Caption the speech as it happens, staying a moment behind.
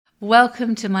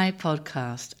Welcome to my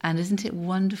podcast, and isn't it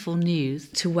wonderful news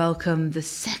to welcome the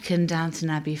second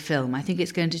Downton Abbey film? I think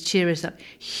it's going to cheer us up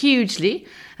hugely,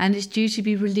 and it's due to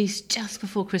be released just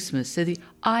before Christmas, so the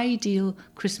ideal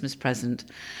Christmas present.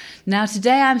 Now,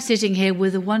 today I'm sitting here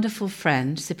with a wonderful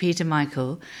friend, Sir Peter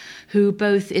Michael, who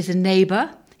both is a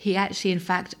neighbour. He actually, in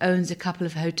fact, owns a couple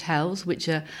of hotels, which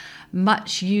are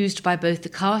much used by both the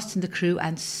cast and the crew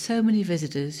and so many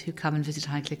visitors who come and visit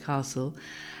Highclere Castle,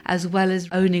 as well as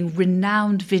owning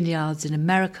renowned vineyards in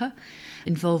America,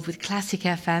 involved with Classic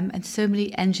FM and so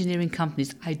many engineering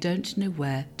companies. I don't know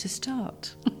where to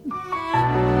start.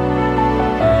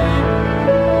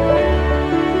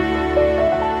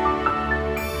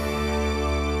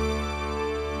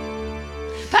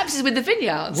 Perhaps it's with the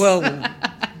vineyards.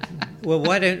 Well,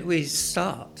 why don't we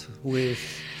start with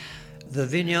the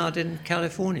vineyard in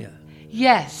California?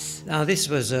 Yes. Now, this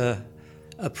was a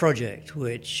project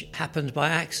which happened by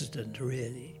accident,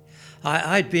 really.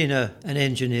 I'd been an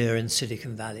engineer in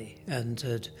Silicon Valley and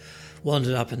had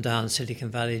wandered up and down Silicon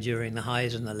Valley during the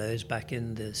highs and the lows back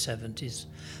in the 70s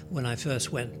when I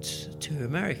first went to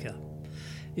America.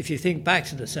 If you think back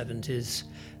to the 70s,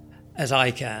 as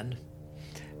I can,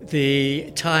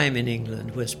 the time in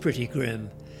England was pretty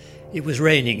grim. It was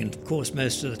raining, of course,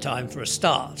 most of the time for a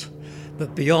start.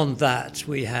 But beyond that,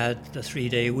 we had the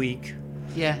 3-day week.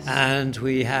 Yes. And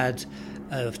we had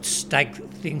a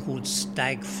thing called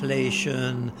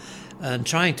stagflation, and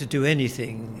trying to do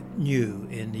anything new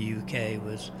in the UK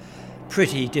was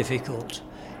pretty difficult,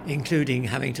 including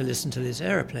having to listen to this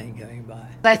aeroplane going by.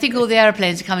 I think all the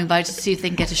aeroplanes are coming by to see if they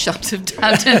can get a shot of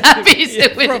Downton Abbey.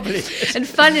 Probably. And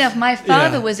funny enough, my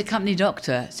father was a company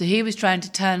doctor, so he was trying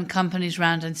to turn companies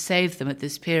around and save them at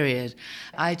this period.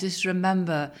 I just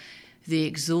remember the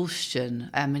exhaustion.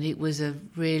 I mean, it was a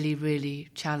really, really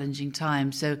challenging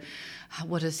time. So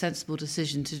what a sensible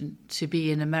decision to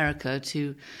be in America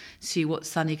to see what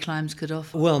sunny climes could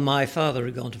offer. Well, my father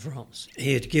had gone to France.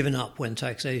 He had given up when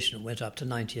taxation went up to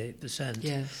 98%.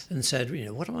 Yes. And said,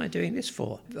 what am I doing this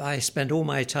for? I spent all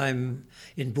my time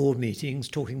in board meetings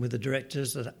talking with the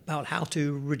directors about how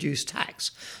to reduce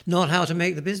tax, not how to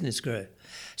make the business grow.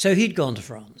 So he'd gone to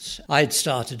France. I'd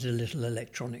started a little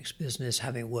electronics business,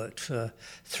 having worked for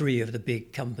 3 of the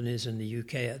big companies in the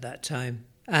UK at that time,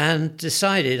 and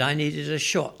decided I needed a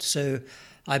shot. So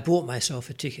I bought myself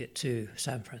a ticket to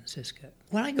San Francisco.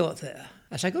 When I got there,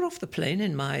 as I got off the plane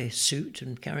in my suit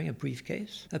and carrying a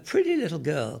briefcase, a pretty little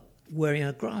girl wearing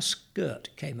a grass skirt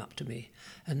came up to me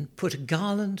and put a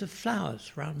garland of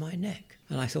flowers around my neck.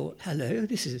 And I thought, hello,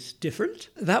 this is different.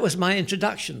 That was my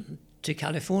introduction to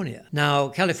California. Now,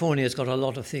 California's got a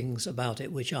lot of things about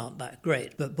it which aren't that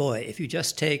great, but boy, if you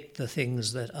just take the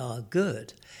things that are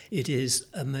good, it is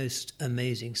a most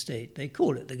amazing state. They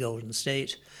call it the Golden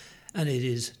State, and it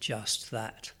is just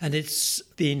that. And it's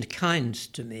been kind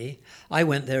to me. I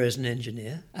went there as an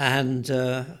engineer and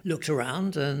looked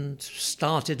around and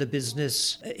started a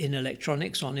business in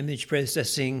electronics on image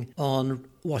processing on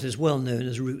what is well known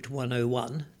as Route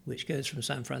 101, which goes from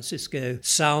San Francisco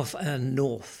south and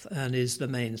north and is the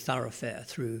main thoroughfare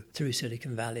through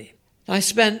Silicon Valley. I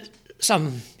spent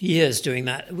some years doing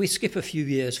that. We skip a few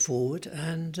years forward,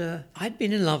 and I'd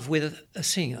been in love with a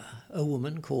singer, a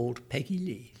woman called Peggy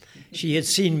Lee. She had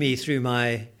seen me through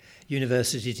my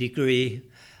university degree.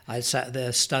 I'd sat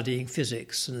there studying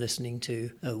physics and listening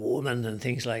to a woman and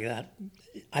things like that.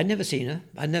 I'd never seen her.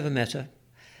 I'd never met her.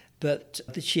 But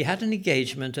she had an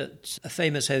engagement at a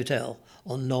famous hotel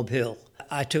on Nob Hill.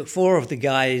 I took 4 of the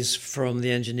guys from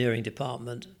the engineering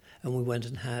department and we went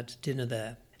and had dinner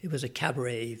there. It was a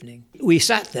cabaret evening. We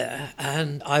sat there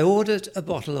and I ordered a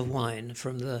bottle of wine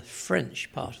from the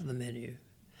French part of the menu,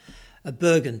 a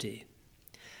Burgundy.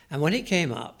 And when it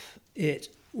came up, it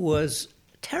was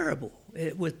terrible.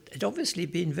 It obviously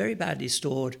been very badly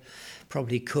stored,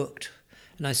 probably cooked.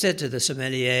 And I said to the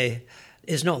sommelier,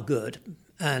 it's not good.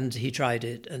 And he tried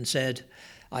it and said,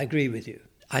 I agree with you.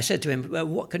 I said to him, well,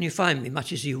 what can you find me,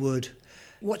 much as you would?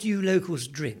 What do you locals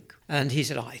drink? And he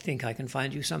said, I think I can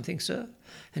find you something, sir.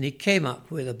 And he came up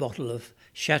with a bottle of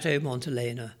Chateau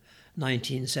Montelena,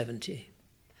 1970.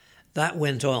 That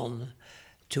went on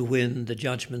to win the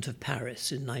Judgment of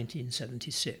Paris in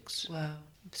 1976. Wow.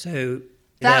 So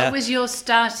that was your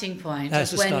starting point.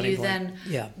 That's of when starting you point.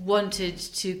 then wanted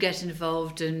to get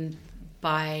involved and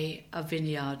buy a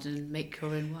vineyard and make your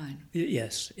own wine.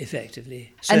 Yes,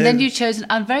 effectively. So, and then you chose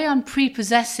a very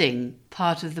unprepossessing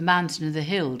part of the mountain and the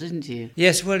hill, didn't you?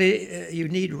 Yes, well, you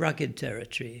need rugged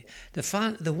territory.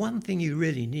 The one thing you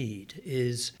really need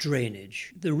is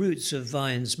drainage. The roots of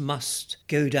vines must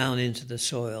go down into the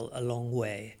soil a long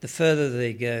way. The further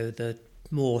they go, the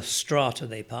more strata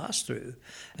they pass through,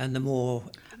 and the more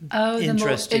the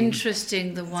more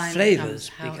interesting the wine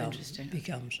flavours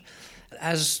becomes.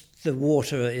 As the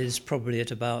water is probably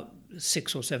at about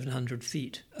 600 or 700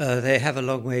 feet, they have a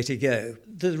long way to go.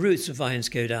 The roots of vines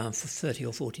go down for 30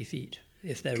 or 40 feet.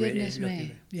 If they're Goodness really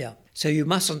me. Yeah. So you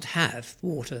mustn't have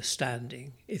water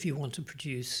standing if you want to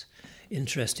produce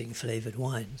interesting flavoured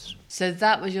wines. So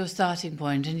that was your starting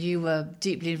point, and you were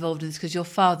deeply involved in this because your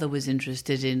father was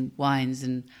interested in wines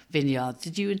and vineyards.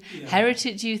 Did you inherit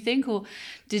it, do you think, or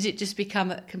did it just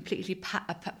become a completely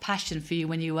passion for you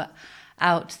when you were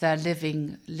out there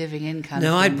living in California?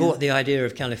 No, I'd bought the idea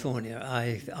of California.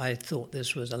 I thought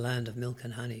this was a land of milk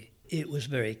and honey. It was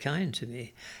very kind to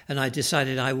me, and I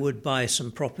decided I would buy some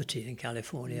property in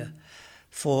California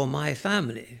for my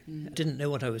family. I didn't know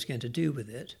what I was going to do with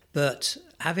it, but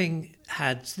having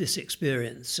had this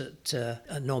experience at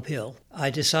Nob Hill,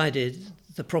 I decided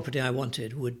the property I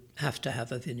wanted would have to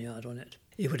have a vineyard on it.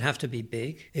 It would have to be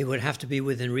big. It would have to be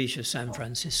within reach of San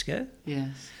Francisco.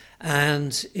 Yes.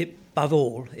 And above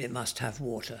all, it must have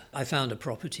water. I found a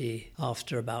property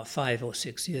after about 5 or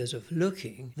 6 years of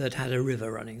looking that had a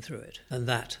river running through it. And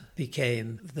that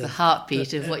became the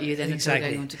heartbeat of what you then are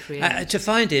going on to create. To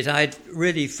find it, I'd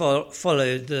really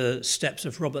followed the steps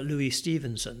of Robert Louis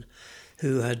Stevenson,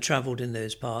 who had travelled in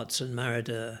those parts and married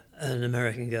an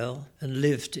American girl and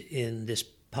lived in this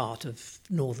part of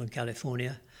Northern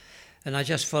California. And I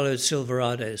just followed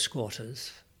Silverado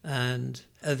squatters and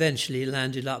eventually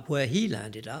landed up where he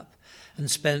landed up and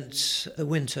spent the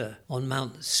winter on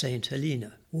Mount St.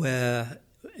 Helena,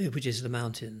 which is the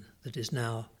mountain that is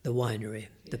now the winery,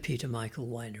 the Peter Michael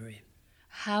Winery.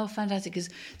 How fantastic, because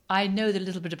I know a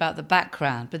little bit about the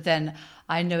background, but then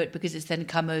I know it because it's then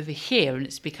come over here and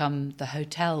it's become the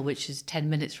hotel, which is 10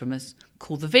 minutes from us,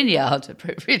 called the Vineyard,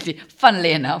 appropriately,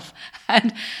 funnily enough.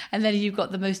 And then you've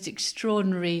got the most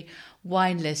extraordinary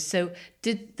wine list. So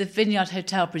did the Vineyard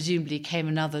Hotel presumably came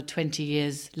another 20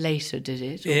 years later, did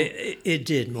it? It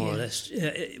did, more or less.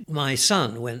 My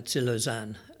son went to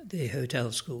Lausanne, the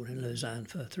hotel school in Lausanne,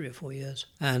 for 3 or 4 years,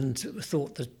 and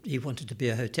thought that he wanted to be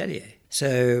a hotelier.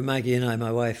 So Maggie and I,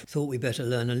 my wife, thought we better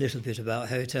learn a little bit about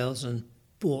hotels and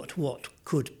bought what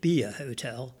could be a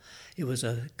hotel. It was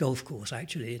a golf course,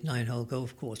 actually, a 9-hole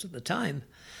golf course at the time,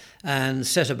 and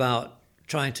set about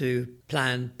trying to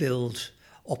plan, build,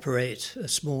 operate a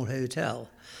small hotel.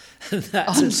 On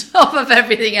top of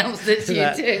everything else that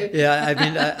you do. Yeah, I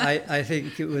mean, I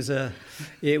think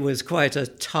it was quite a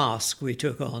task we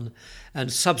took on,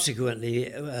 and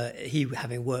subsequently, he,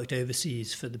 having worked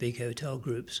overseas for the big hotel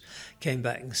groups, came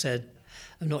back and said,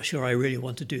 "I'm not sure I really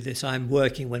want to do this. I'm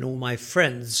working when all my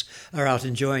friends are out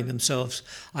enjoying themselves.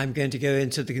 I'm going to go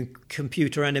into the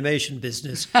computer animation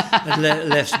business," and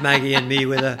left Maggie and me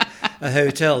with a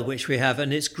hotel, which we have,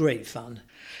 and it's great fun.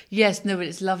 Yes, no, but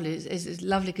it's lovely. It's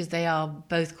lovely because they are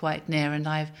both quite near, and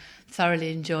I've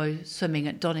thoroughly enjoyed swimming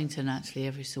at Donington, actually,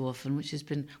 every so often, which has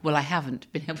been, well, I haven't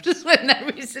been able to swim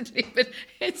there recently, but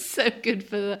it's so good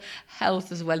for the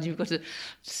health as well. You've got a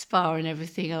spa and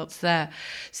everything else there.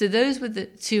 So those were the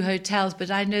 2 hotels,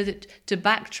 but I know that, to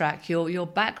backtrack, your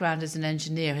background as an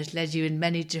engineer has led you in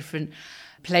many different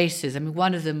places. I mean,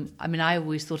 one of them, I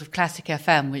always thought of Classic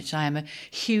FM, which I am a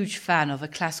huge fan of, a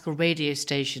classical radio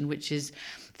station, which is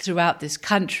throughout this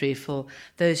country for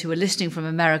those who are listening from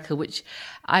America, which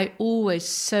I always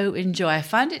so enjoy. I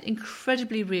find it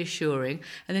incredibly reassuring,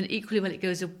 and then equally when it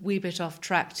goes a wee bit off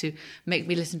track to make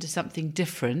me listen to something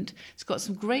different. It's got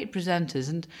some great presenters,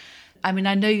 and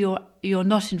I know you're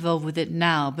not involved with it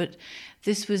now, but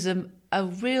this was a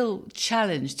real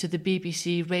challenge to the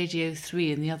BBC Radio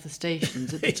 3 and the other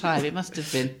stations at the time. It must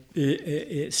have been.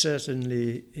 It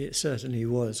certainly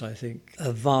was, I think.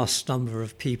 A vast number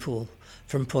of people,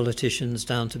 from politicians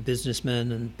down to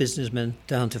businessmen, and businessmen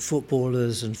down to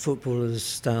footballers, and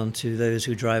footballers down to those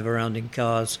who drive around in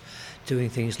cars doing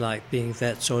things like being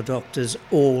vets or doctors,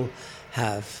 all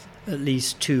have at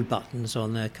least 2 buttons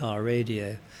on their car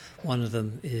radio. One of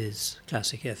them is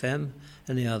Classic FM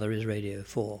and the other is Radio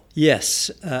 4. Yes,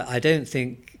 I don't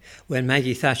think when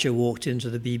Maggie Thatcher walked into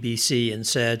the BBC and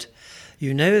said,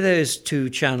 "You know those 2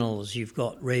 channels, you've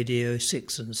got Radio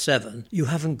 6 and 7, you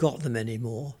haven't got them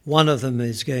anymore. One of them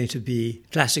is going to be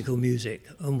classical music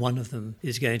and one of them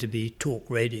is going to be talk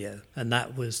radio." And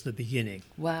that was the beginning.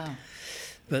 Wow.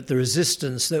 But the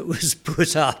resistance that was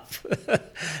put up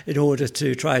in order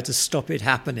to try to stop it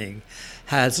happening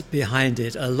has behind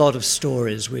it a lot of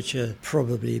stories which are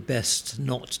probably best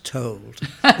not told.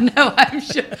 No, I'm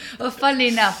sure. Well, funnily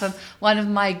enough, one of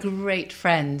my great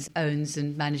friends owns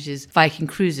and manages Viking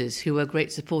Cruises, who are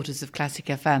great supporters of Classic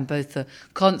FM, both the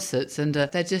concerts and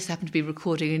they just happened to be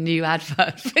recording a new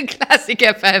advert for Classic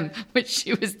FM, which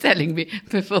she was telling me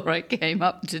before I came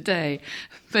up today.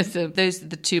 But those are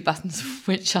the two buttons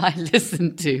which I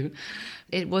listened to.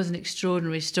 It was an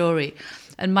extraordinary story.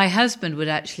 And my husband would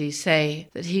actually say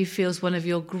that he feels one of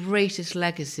your greatest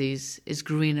legacies is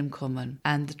Greenham Common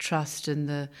and the trust and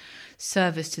the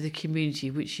service to the community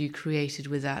which you created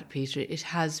with that, Peter. It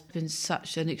has been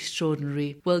such an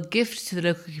extraordinary, gift to the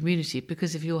local community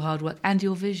because of your hard work and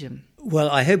your vision. Well,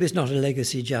 I hope it's not a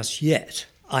legacy just yet.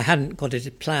 I hadn't got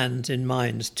it planned in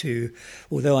mind to,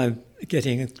 although I'm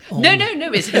getting on. No,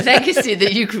 it's a legacy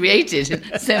that you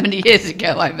created so many years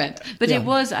ago, I meant. But Yeah. It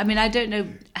was, I don't know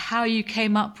how you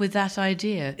came up with that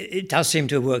idea. It does seem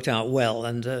to have worked out well,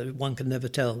 and one can never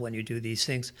tell when you do these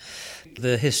things.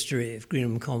 The history of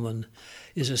Greenham Common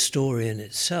is a story in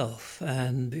itself,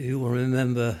 and you will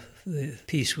remember the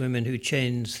peace women who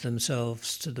chained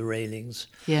themselves to the railings.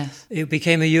 Yes. It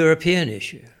became a European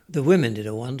issue. The women did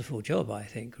a wonderful job, I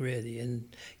think, really, in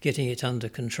getting it under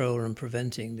control and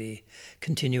preventing the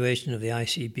continuation of the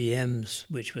ICBMs,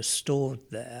 which were stored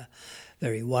there,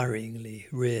 very worryingly,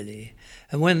 really.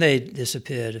 And when they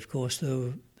disappeared, of course,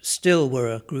 there still were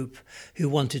a group who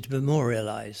wanted to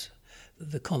memorialise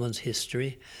the Commons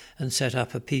history and set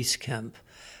up a peace camp,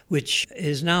 which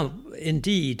is now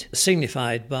indeed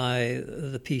signified by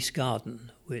the Peace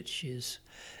Garden, which is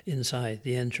inside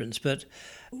the entrance. But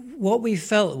what we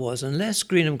felt was, unless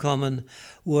Greenham Common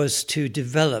was to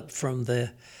develop from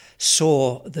the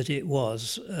soar that it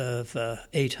was of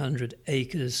 800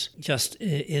 acres just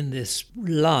in this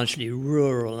largely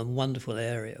rural and wonderful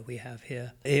area we have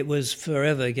here, it was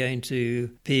forever going to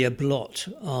be a blot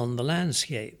on the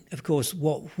landscape. Of course,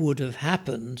 what would have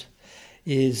happened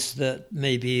is that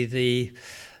maybe the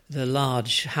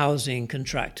large housing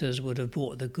contractors would have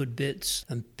bought the good bits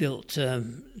and built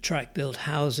track-built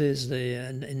houses. The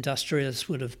industrialists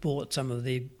would have bought some of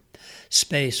the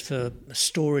space for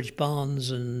storage barns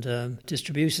and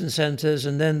distribution centres,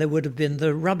 and then there would have been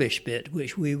the rubbish bit,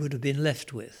 which we would have been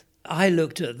left with. I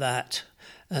looked at that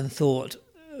and thought,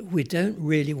 we don't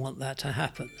really want that to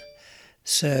happen.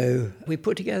 So we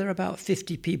put together about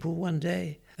 50 people one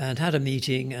day and had a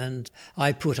meeting, and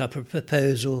I put up a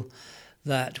proposal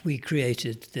that we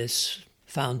created this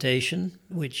foundation,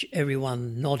 which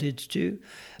everyone nodded to.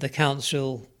 The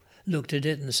council looked at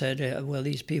it and said, well,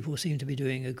 these people seem to be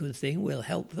doing a good thing, we'll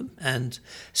help them. And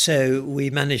so we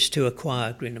managed to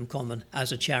acquire Greenham Common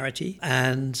as a charity,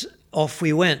 and off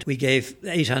we went. We gave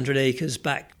 800 acres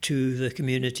back to the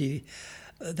community.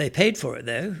 They paid for it,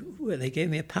 though. They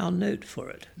gave me £1 note for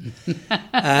it.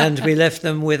 And we left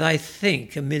them with, I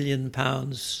think, £1 million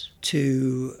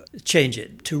to change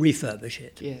it, to refurbish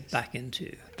it back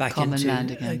into Common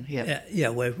land again.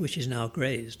 Which is now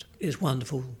grazed. It's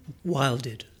wonderful,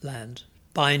 wilded land.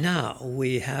 By now,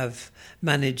 we have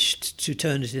managed to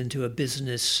turn it into a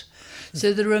business.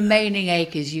 So the remaining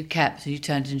acres you kept, you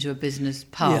turned into a business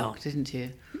park, didn't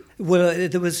you? Well,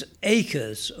 there was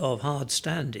acres of hard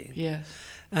standing. Yes.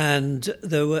 And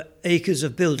there were acres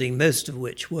of building, most of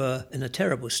which were in a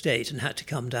terrible state and had to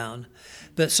come down.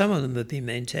 But some of them have been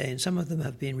maintained, some of them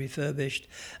have been refurbished,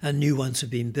 and new ones have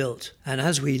been built. And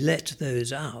as we let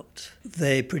those out,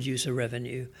 they produce a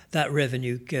revenue. That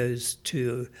revenue goes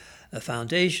to a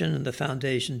foundation, and the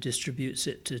foundation distributes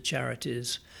it to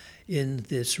charities in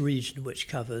this region, which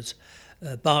covers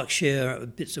Berkshire,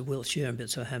 bits of Wiltshire and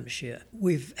bits of Hampshire.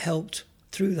 We've helped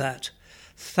through that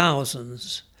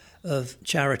thousands of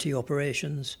charity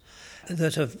operations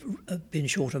that have been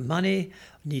short of money,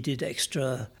 needed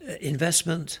extra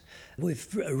investment. We've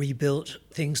rebuilt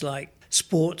things like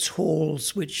sports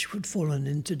halls which had fallen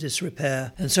into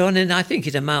disrepair and so on. And I think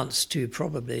it amounts to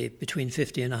probably between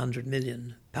 50 and 100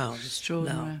 million pounds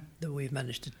now that we've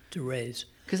managed to raise.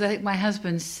 Because I think my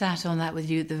husband sat on that with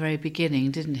you at the very beginning,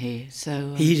 didn't he?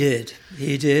 So He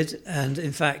did. And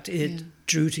in fact, it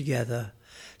drew together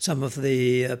some of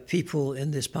the people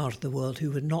in this part of the world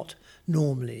who would not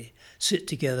normally sit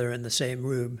together in the same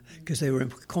room because they were in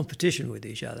competition with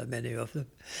each other, many of them.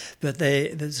 But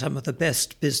some of the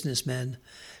best businessmen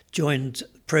joined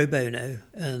pro bono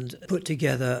and put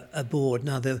together a board.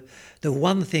 Now, the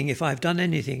one thing, if I've done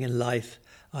anything in life,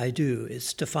 I do,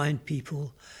 is to find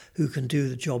people who can do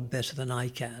the job better than I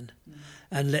can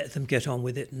and let them get on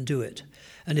with it and do it.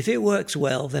 And if it works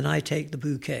well, then I take the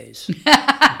bouquets.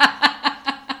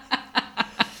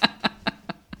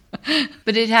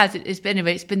 But it has.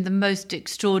 Anyway, it's been the most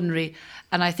extraordinary,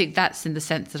 and I think that's in the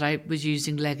sense that I was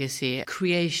using legacy,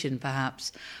 creation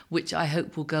perhaps, which I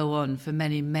hope will go on for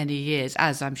many, many years,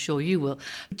 as I'm sure you will.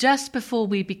 Just before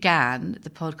we began the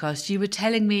podcast, you were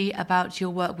telling me about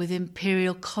your work with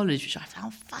Imperial College, which I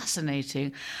found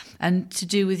fascinating, and to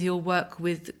do with your work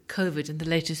with COVID and the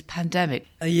latest pandemic.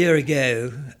 A year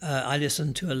ago, I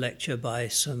listened to a lecture by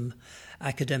some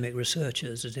academic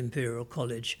researchers at Imperial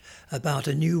College about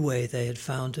a new way they had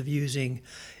found of using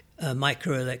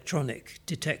microelectronic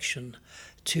detection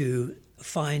to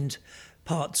find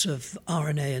parts of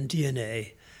RNA and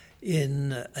DNA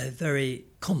in a very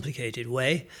complicated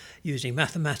way, using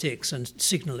mathematics and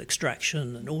signal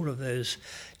extraction and all of those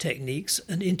techniques,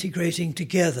 and integrating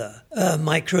together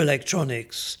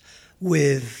microelectronics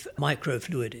with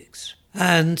microfluidics.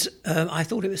 And I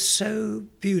thought it was so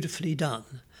beautifully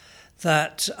done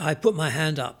that I put my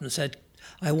hand up and said,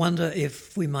 I wonder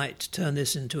if we might turn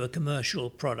this into a commercial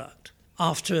product.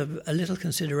 After a little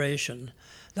consideration,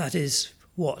 that is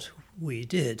what we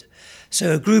did.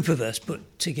 So a group of us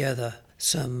put together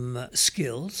some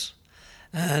skills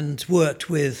and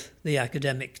worked with the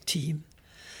academic team.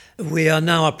 We are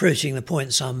now approaching the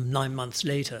point some 9 months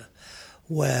later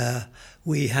where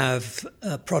we have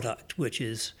a product which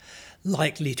is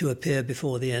likely to appear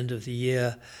before the end of the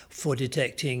year for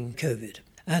detecting COVID.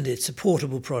 And it's a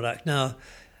portable product. Now,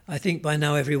 I think by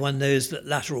now everyone knows that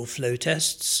lateral flow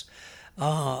tests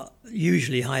are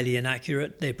usually highly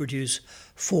inaccurate. They produce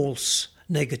false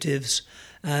negatives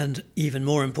and, even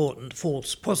more important,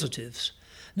 false positives.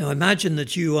 Now, imagine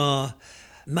that you are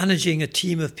managing a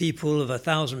team of people, of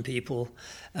 1,000 people,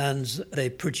 and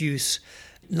they produce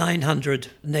 900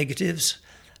 negatives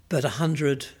but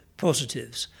 100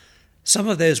 positives. Some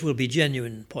of those will be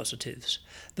genuine positives,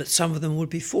 but some of them will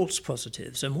be false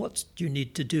positives. And what you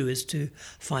need to do is to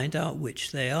find out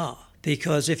which they are.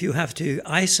 Because if you have to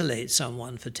isolate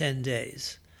someone for 10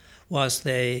 days whilst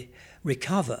they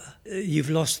recover,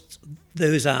 you've lost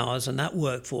those hours and that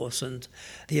workforce, and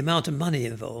the amount of money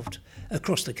involved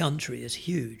across the country is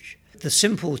huge. The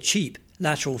simple, cheap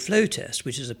lateral flow test,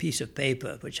 which is a piece of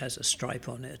paper which has a stripe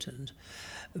on it and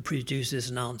produces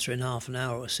an answer in half an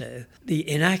hour or so, the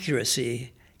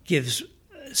inaccuracy gives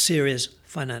serious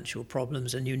financial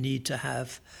problems, and you need to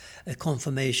have a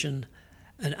confirmation,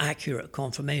 an accurate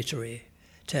confirmatory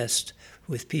test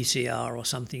with PCR or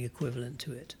something equivalent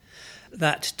to it.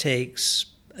 That takes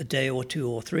a day or 2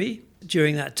 or 3.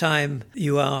 During that time,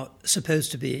 you are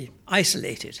supposed to be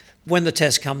isolated. When the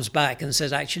test comes back and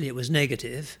says actually it was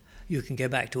negative, you can go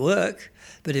back to work,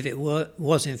 but if it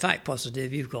was in fact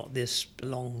positive, you've got this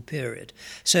long period.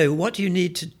 So what you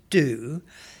need to do,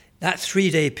 that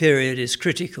 3-day period is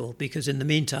critical, because in the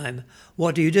meantime,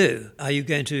 what do? Are you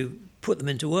going to put them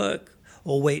into work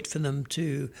or wait for them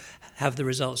to have the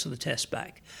results of the test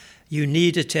back? You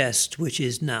need a test which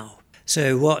is now.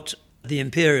 So what the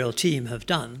Imperial team have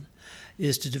done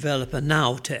is to develop a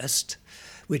now test,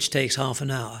 which takes half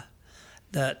an hour,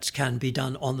 that can be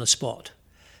done on the spot.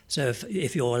 So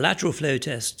if your lateral flow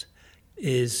test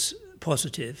is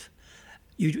positive,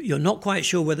 you're not quite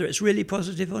sure whether it's really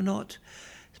positive or not,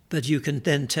 but you can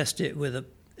then test it with an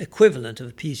equivalent of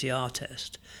a PCR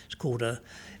test. It's called a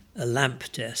LAMP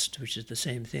test, which is the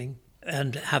same thing,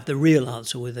 and have the real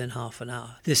answer within half an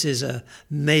hour. This is a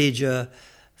major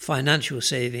financial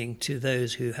saving to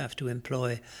those who have to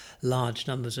employ large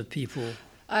numbers of people.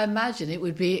 I imagine it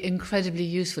would be incredibly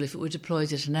useful if it were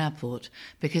deployed at an airport,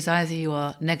 because either you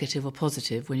are negative or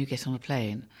positive when you get on a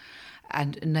plane,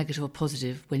 and negative or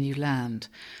positive when you land,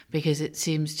 because it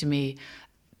seems to me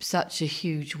such a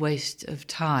huge waste of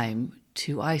time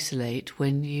to isolate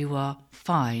when you are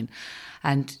fine.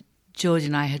 And George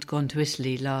and I had gone to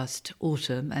Italy last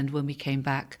autumn, and when we came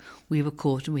back, we were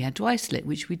caught and we had to isolate,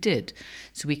 which we did.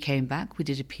 So we came back, we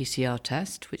did a PCR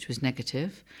test, which was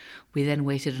negative. We then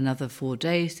waited another 4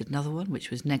 days, did another one,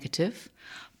 which was negative.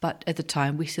 But at the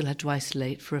time, we still had to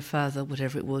isolate for a further,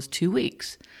 whatever it was, 2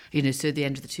 weeks, so the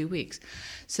end of the 2 weeks.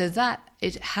 So that,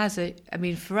 it has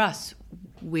for us,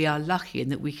 we are lucky in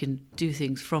that we can do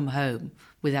things from home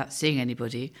without seeing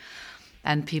anybody,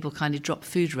 and people kind of drop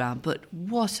food around. But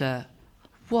what a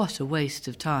waste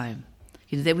of time.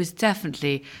 There was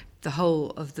definitely, the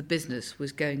whole of the business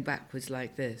was going backwards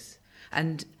like this.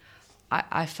 And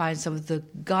I find some of the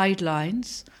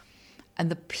guidelines and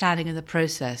the planning and the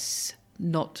process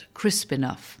not crisp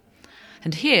enough.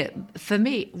 And here, for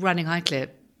me, running iClear,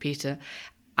 Peter,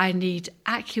 I need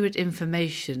accurate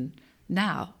information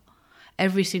now.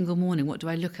 Every single morning, what do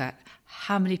I look at?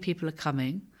 How many people are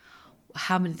coming?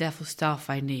 How many, therefore, staff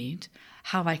I need?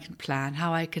 How I can plan?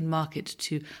 How I can market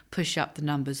to push up the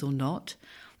numbers or not?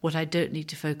 what I don't need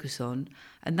to focus on.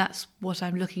 And that's what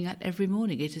I'm looking at every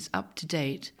morning. It is up to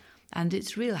date and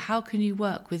it's real. How can you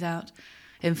work without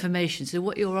information? So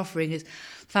what you're offering is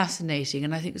fascinating.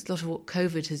 And I think it's a lot of what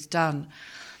COVID has done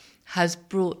has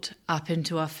brought up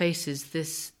into our faces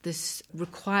this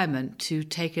requirement to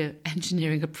take an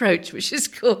engineering approach, which is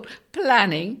called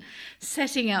planning,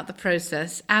 setting out the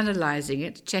process, analysing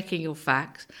it, checking your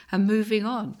facts, and moving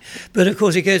on. But of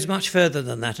course, it goes much further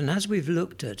than that. And as we've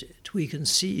looked at it, we can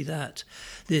see that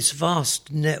this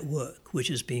vast network, which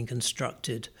has been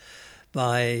constructed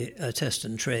by Test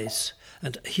and Trace,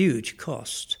 and huge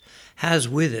cost, has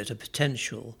with it a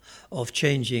potential of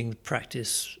changing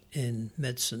practice in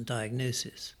medicine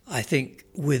diagnosis. I think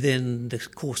within the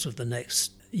course of the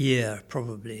next year,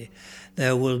 probably,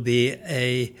 there will be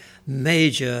a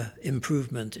major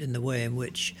improvement in the way in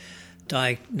which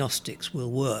diagnostics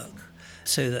will work,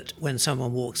 so that when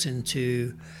someone walks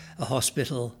into a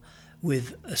hospital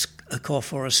with a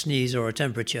cough or a sneeze or a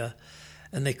temperature,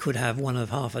 and they could have one of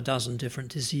half a dozen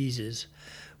different diseases,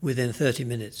 within 30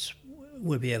 minutes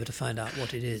we'll be able to find out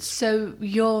what it is. So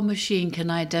your machine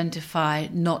can identify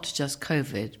not just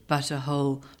COVID, but a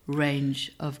whole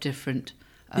range of different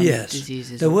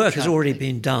diseases. The work has already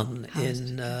been done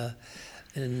in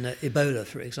Ebola,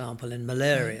 for example, in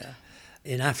malaria,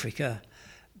 in Africa,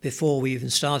 before we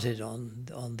even started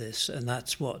on this, and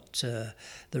that's what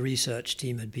the research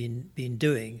team had been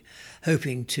doing,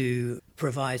 hoping to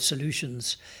provide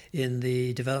solutions in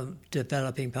the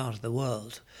developing part of the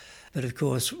world. But of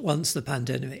course, once the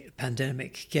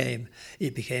pandemic came,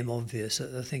 it became obvious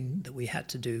that the thing that we had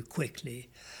to do quickly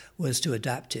was to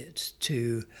adapt it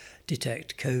to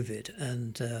detect COVID,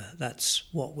 and that's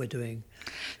what we're doing.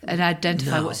 And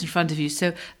identify now. What's in front of you.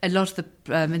 So a lot of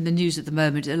the in the news at the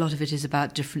moment, a lot of it is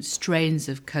about different strains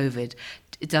of COVID.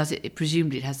 It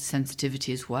presumably it has the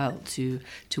sensitivity as well to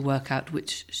work out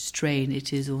which strain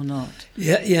it is or not.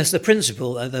 Yes, the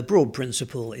principle, the broad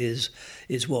principle is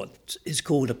what is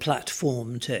called a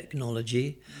platform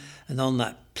technology, and on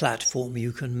that platform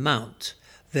you can mount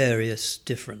various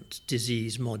different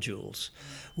disease modules,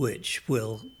 which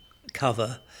will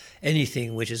cover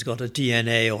anything which has got a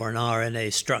DNA or an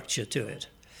RNA structure to it.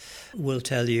 Will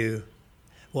tell you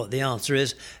what the answer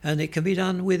is, and it can be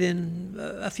done within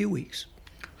a few weeks.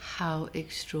 How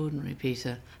extraordinary,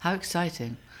 Peter. How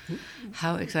exciting.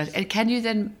 How exciting. And can you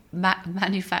then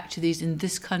manufacture these in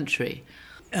this country?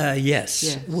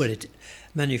 Yes. Well,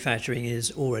 manufacturing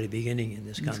is already beginning in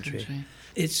this country.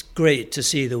 It's great to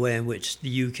see the way in which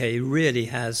the UK really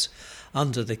has,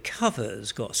 under the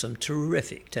covers, got some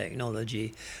terrific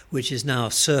technology, which is now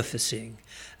surfacing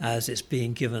as it's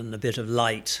being given a bit of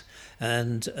light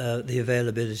and the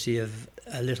availability of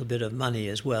a little bit of money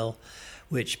as well,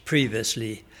 which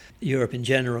previously Europe in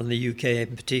general and the UK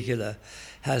in particular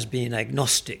has been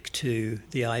agnostic to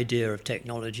the idea of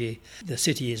technology. The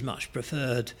city is much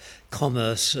preferred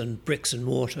commerce and bricks and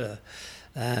mortar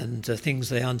and things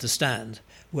they understand,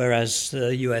 whereas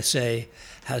the USA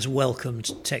has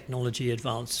welcomed technology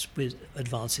advances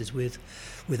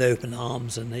with open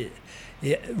arms. And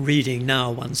reading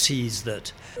now, one sees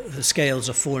that the scales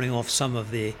are falling off some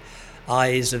of the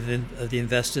eyes of the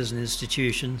investors and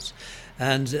institutions,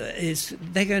 and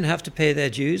they're going to have to pay their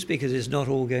dues because it's not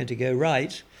all going to go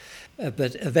right.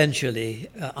 But eventually,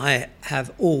 I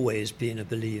have always been a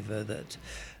believer that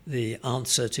the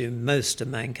answer to most of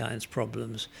mankind's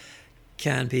problems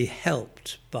can be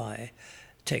helped by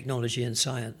technology and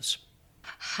science.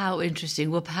 How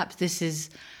interesting. Well, perhaps this is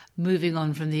moving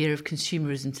on from the era of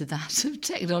consumerism to that of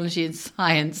technology and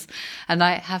science. And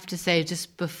I have to say,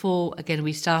 just before, again,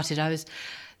 we started, I was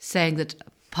saying that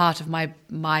part of my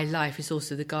life is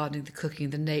also the gardening, the cooking,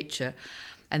 the nature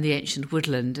and the ancient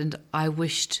woodland. And I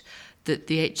wished that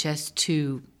the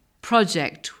HS2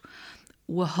 project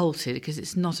were halted because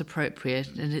it's not appropriate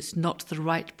and it's not the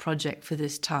right project for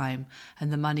this time,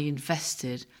 and the money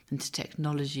invested into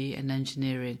technology and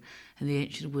engineering and the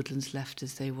ancient woodlands left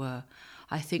as they were.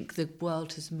 I think the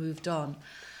world has moved on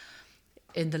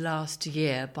in the last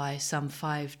year by some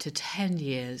 5 to 10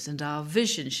 years, and our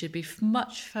vision should be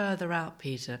much further out,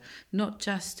 Peter, not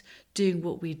just doing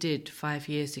what we did 5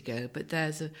 years ago, but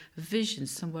there's a vision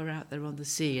somewhere out there on the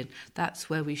sea, and that's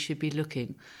where we should be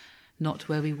looking, not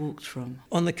where we walked from.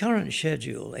 On the current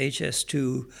schedule,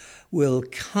 HS2 will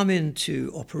come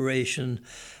into operation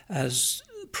as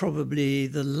probably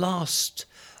the last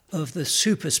of the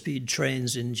super-speed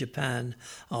trains in Japan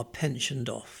are pensioned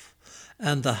off,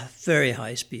 and the very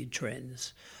high-speed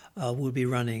trains will be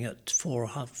running at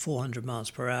 400 miles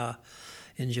per hour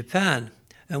in Japan,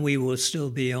 and we will still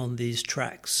be on these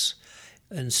tracks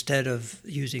instead of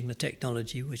using the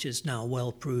technology which is now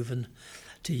well proven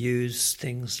to use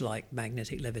things like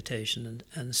magnetic levitation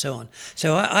and so on.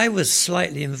 So I was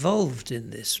slightly involved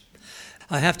in this.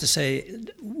 I have to say,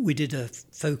 we did a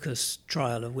focus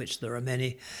trial, of which there are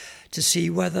many, to see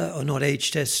whether or not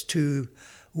HS2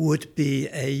 would be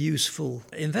a useful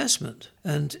investment.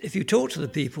 And if you talk to the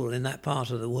people in that part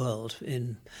of the world,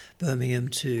 in Birmingham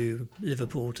to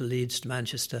Liverpool to Leeds to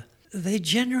Manchester, they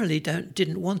generally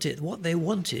didn't want it. What they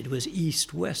wanted was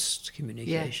east-west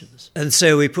communications. Yes. And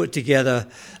so we put together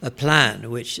a plan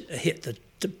which hit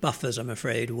the buffers, I'm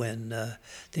afraid, when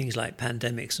things like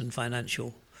pandemics and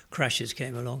financial crashes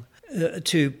came along,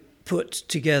 to put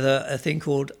together a thing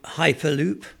called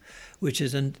Hyperloop, which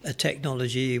is a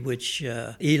technology which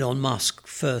Elon Musk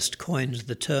first coined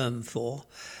the term for,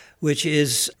 which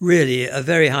is really a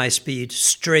very high-speed,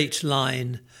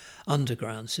 straight-line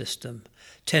underground system.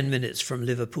 10 minutes from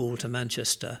Liverpool to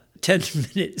Manchester, 10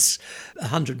 minutes,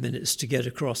 100 minutes to get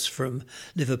across from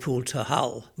Liverpool to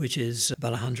Hull, which is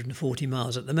about 140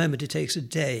 miles. At the moment, it takes a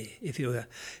day if you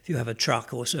have a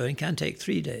truck or so, and can take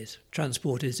 3 days.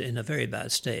 Transport is in a very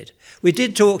bad state. We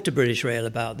did talk to British Rail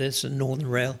about this and Northern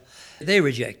Rail. They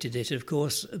rejected it, of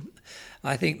course,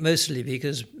 I think mostly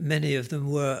because many of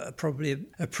them were probably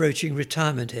approaching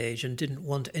retirement age and didn't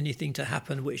want anything to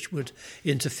happen which would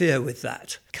interfere with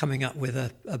that, coming up with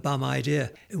a bum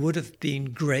idea. It would have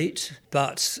been great,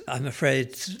 but I'm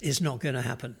afraid it's not going to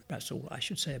happen. That's all I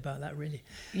should say about that, really.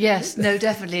 Yes, no,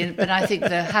 definitely. But I think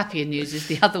the happier news is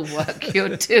the other work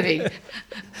you're doing,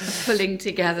 pulling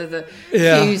together the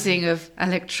fusing of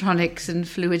electronics and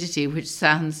fluidity, which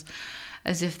sounds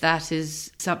as if that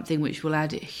is something which will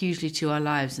add hugely to our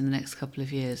lives in the next couple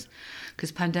of years.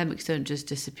 Because pandemics don't just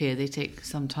disappear, they take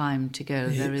some time to go.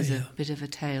 There is a bit of a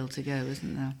tail to go,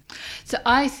 isn't there? So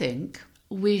I think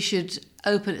we should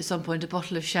open at some point a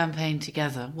bottle of champagne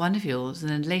together, one of yours,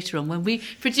 and then later on when we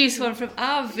produce one from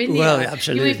our vineyard. Well,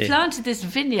 absolutely. We've planted this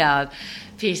vineyard,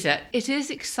 Peter. It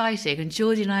is exciting, and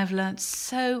Geordie and I have learnt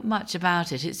so much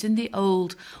about it. It's in the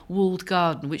old walled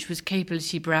garden, which was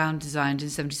Capability Brown designed in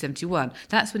 1771.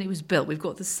 That's when it was built. We've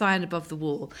got the sign above the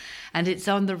wall, and it's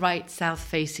on the right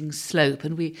south-facing slope,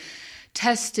 and we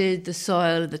tested the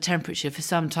soil and the temperature for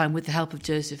some time with the help of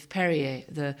Joseph Perrier,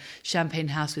 the champagne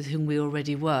house with whom we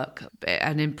already work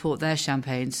and import their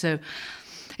champagne. So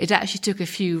it actually took a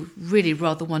few really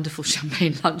rather wonderful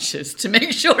champagne lunches to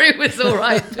make sure it was all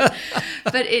right.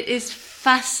 But it is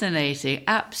fascinating,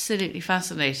 absolutely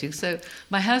fascinating. So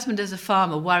my husband, as a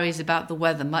farmer, worries about the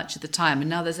weather much of the time, and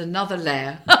now there's another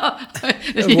layer.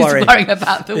 He's worrying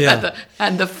about the weather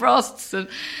and the frosts, and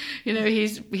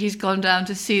he's gone down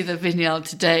to see the vineyard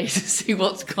today to see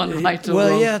what's gone right or wrong.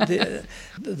 Well, yeah,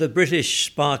 the British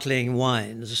sparkling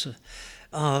wines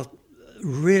are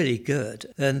really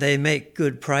good, and they make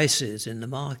good prices in the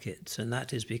markets, and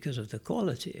that is because of the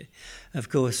quality. Of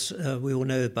course, we all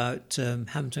know about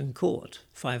Hampton Court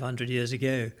 500 years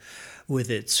ago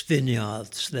with its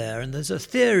vineyards there, and there's a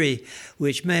theory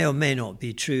which may or may not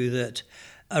be true that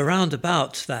around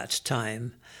about that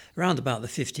time, around about the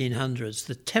 1500s,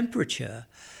 the temperature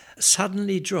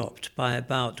suddenly dropped by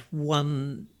about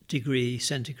 1 degree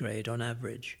centigrade on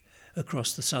average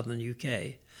across the southern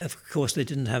UK. Of course, they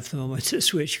didn't have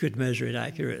thermometers which could measure it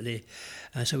accurately,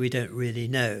 so we don't really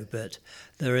know. But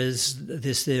there is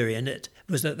this theory, and it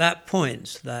was at that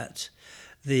point that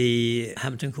the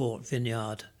Hampton Court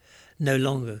vineyard no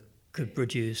longer could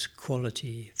produce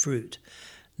quality fruit.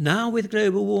 Now, with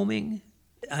global warming,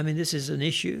 I mean, this is an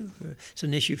issue. It's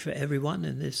an issue for everyone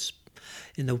in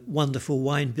the wonderful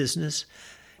wine business.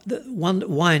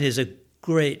 Wine is a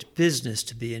great business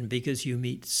to be in because you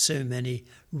meet so many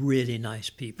really nice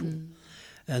people,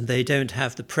 and they don't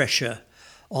have the pressure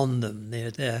on them.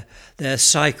 Their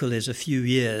cycle is a few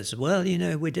years. Well,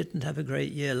 we didn't have a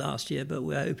great year last year, but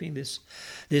we're hoping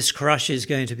this crush is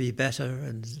going to be better,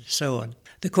 and so on.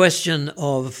 The question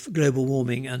of global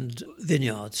warming and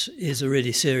vineyards is a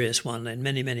really serious one in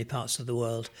many, many parts of the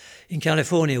world. In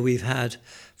California, we've had,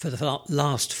 for the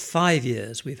last 5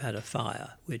 years, we've had a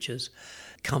fire, which has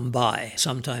come by,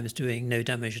 sometimes doing no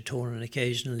damage at all and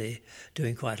occasionally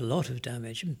doing quite a lot of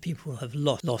damage. And people have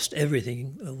lost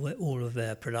everything, all of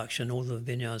their production, all of the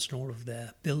vineyards and all of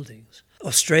their buildings.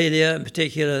 Australia in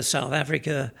particular, South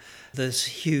Africa, there's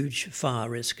huge fire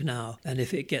risk now. And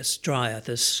if it gets drier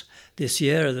this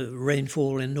year, the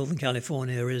rainfall in Northern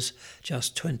California is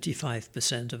just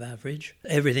 25% of average.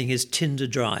 Everything is tinder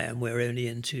dry and we're only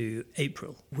into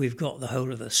April. We've got the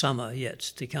whole of the summer yet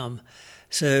to come.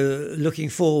 So looking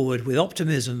forward with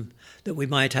optimism that we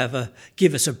might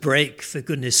give us a break, for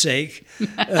goodness sake,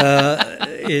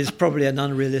 is probably an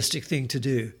unrealistic thing to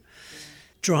do.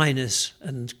 Dryness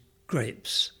and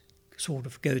grapes sort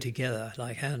of go together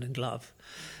like hand and glove.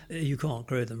 You can't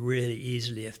grow them really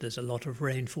easily if there's a lot of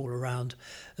rainfall around.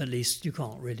 At least you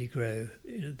can't really grow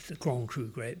the Grand Cru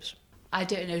grapes. I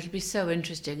don't know, it'll be so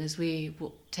interesting as we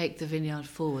take the vineyard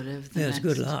forward over the next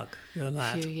good luck.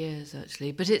 few years,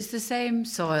 actually. But it's the same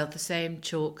soil, the same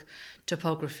chalk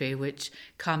topography, which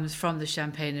comes from the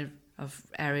Champagne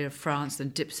area of France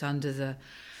and dips under the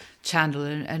Channel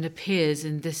and appears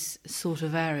in this sort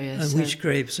of area. And which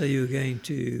grapes are you going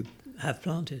to have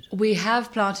planted? We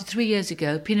have planted 3 years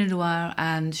ago Pinot Noir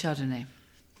and Chardonnay.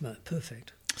 Well,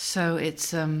 perfect. So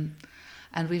it's, and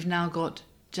we've now got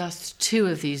just 2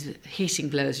 of these heating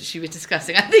blowers, which you were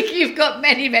discussing. I think you've got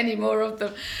many, many more of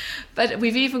them. But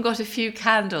we've even got a few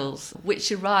candles, which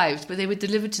arrived, but they were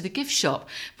delivered to the gift shop.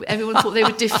 Everyone thought they were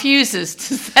diffusers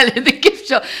to sell in the gift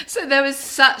shop. So there was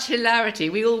such hilarity.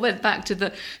 We all went back to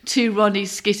the 2 Ronnies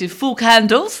skitted full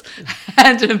candles,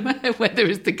 and whether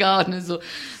it's the gardeners or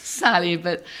Sally,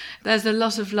 but there's a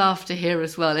lot of laughter here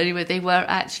as well. Anyway, they were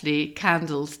actually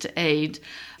candles to aid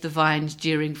the vines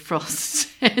during frost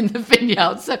in the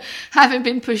vineyard. So having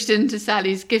been pushed into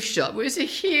Sally's gift shop, it was a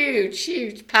huge,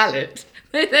 huge pallet.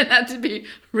 They then had to be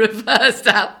reversed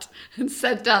out and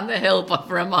sent down the hill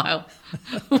for a mile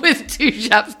with 2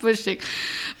 chaps pushing.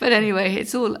 But anyway,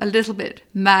 it's all a little bit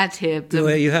mad here. The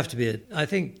way you have to be, I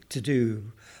think, to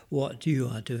do what you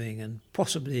are doing, and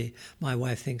possibly my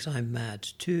wife thinks I'm mad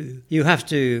too. You have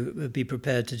to be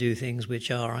prepared to do things which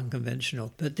are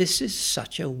unconventional. But this is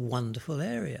such a wonderful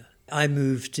area. I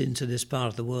moved into this part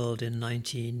of the world in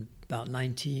about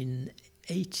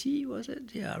 1980, was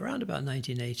it? Yeah, around about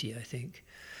 1980, I think.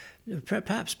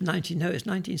 Perhaps it's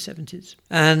 1970s.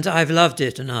 And I've loved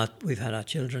it, and we've had our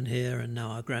children here and now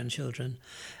our grandchildren,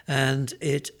 and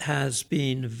it has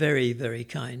been very, very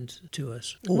kind to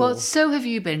us all. Well, so have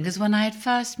you been, because when I had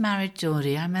first married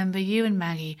Geordie, I remember you and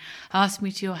Maggie asked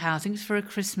me to your house. I think it was for a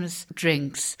Christmas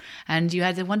drinks, and you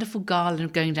had a wonderful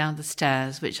garland going down the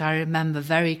stairs, which I remember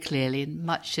very clearly and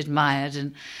much admired,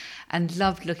 and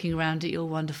loved looking around at your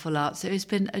wonderful art. So it's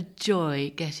been a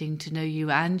joy getting to know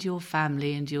you and your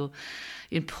family and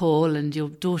Paul and your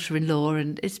daughter-in-law,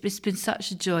 and it's been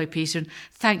such a joy, Peter, and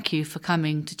thank you for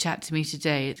coming to chat to me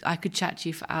today. I could chat to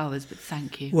you for hours, but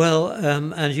thank you. Well,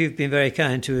 and you've been very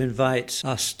kind to invite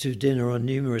us to dinner on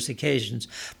numerous occasions.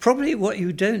 Probably what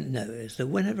you don't know is that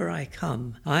whenever I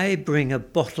come, I bring a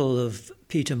bottle of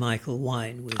Peter Michael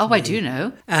wine with me. I do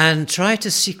know. And try to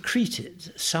secrete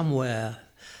it somewhere,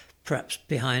 perhaps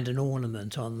behind an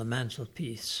ornament on the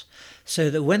mantelpiece, so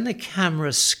that when the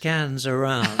camera scans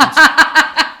around...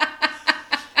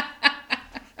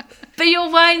 But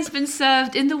your wine's been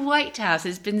served in the White House.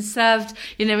 It's been served,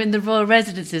 in the royal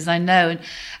residences, I know.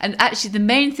 And actually the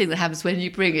main thing that happens when you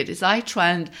bring it is I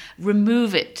try and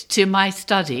remove it to my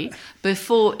study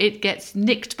before it gets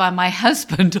nicked by my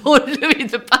husband or Louis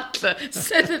the butler,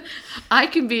 so that I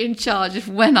can be in charge of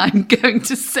when I'm going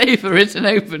to savour it and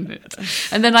open it.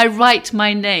 And then I write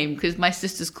my name, because my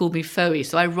sisters call me Foey,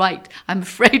 so I write, I'm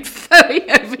afraid, Foey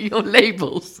over your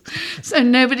labels, so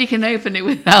nobody can open it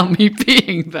without me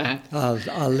being there.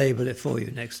 I'll label it for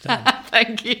you next time.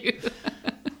 Thank you.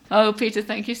 Oh, Peter,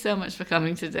 thank you so much for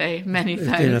coming today. Many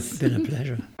thanks. It's been a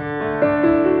pleasure.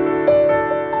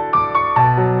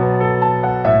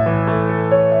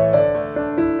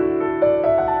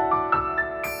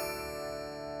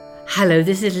 Hello,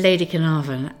 this is Lady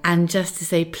Carnarvon, and just to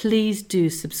say, please do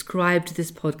subscribe to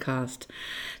this podcast.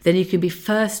 Then you can be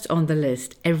first on the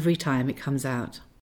list every time it comes out.